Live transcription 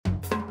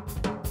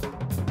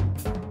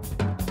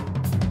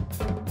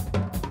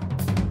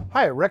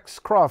Hi, Rex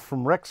Kropff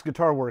from Rex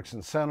Guitar Works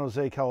in San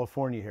Jose,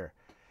 California here.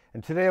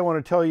 And today I want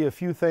to tell you a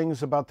few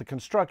things about the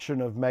construction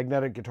of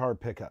magnetic guitar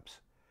pickups.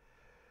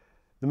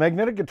 The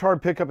magnetic guitar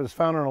pickup as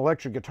found on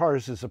electric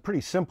guitars is a pretty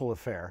simple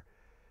affair,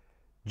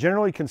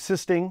 generally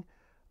consisting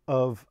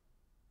of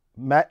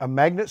a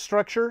magnet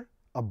structure,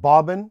 a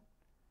bobbin,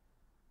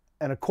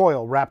 and a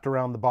coil wrapped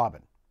around the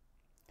bobbin.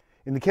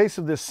 In the case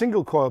of this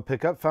single coil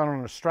pickup found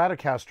on a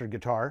Stratocaster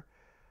guitar,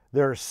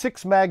 there are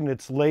 6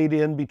 magnets laid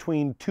in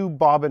between 2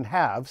 bobbin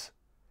halves,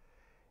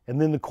 and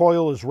then the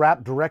coil is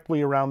wrapped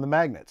directly around the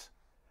magnets.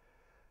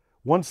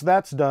 Once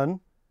that's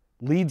done,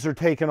 leads are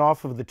taken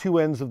off of the 2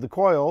 ends of the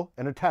coil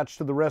and attached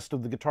to the rest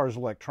of the guitar's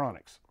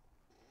electronics.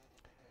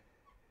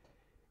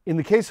 In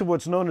the case of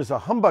what's known as a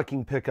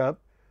humbucking pickup,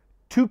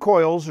 2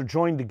 coils are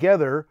joined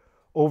together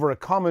over a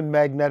common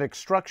magnetic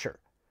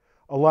structure,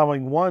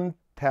 allowing one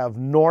to have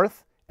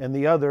north and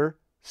the other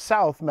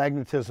south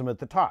magnetism at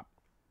the top.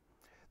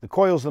 The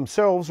coils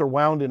themselves are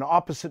wound in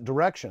opposite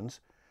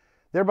directions,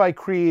 thereby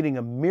creating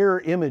a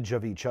mirror image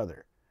of each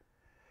other.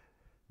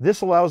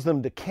 This allows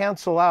them to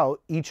cancel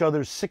out each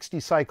other's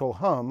 60-cycle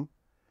hum,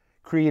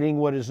 creating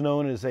what is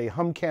known as a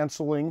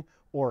hum-canceling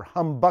or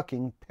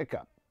humbucking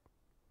pickup.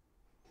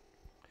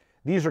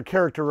 These are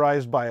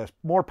characterized by a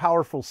more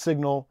powerful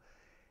signal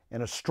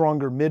and a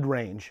stronger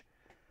mid-range,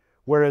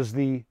 whereas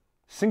the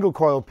single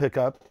coil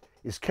pickup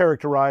is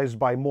characterized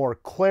by more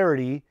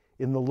clarity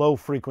in the low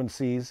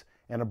frequencies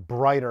and a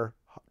brighter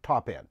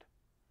top end.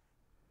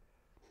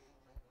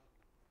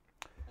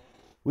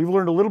 We've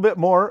learned a little bit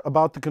more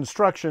about the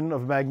construction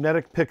of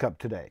magnetic pickup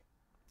today.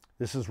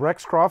 This is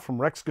Rex Kropff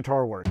from Rex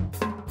Guitar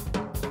Works.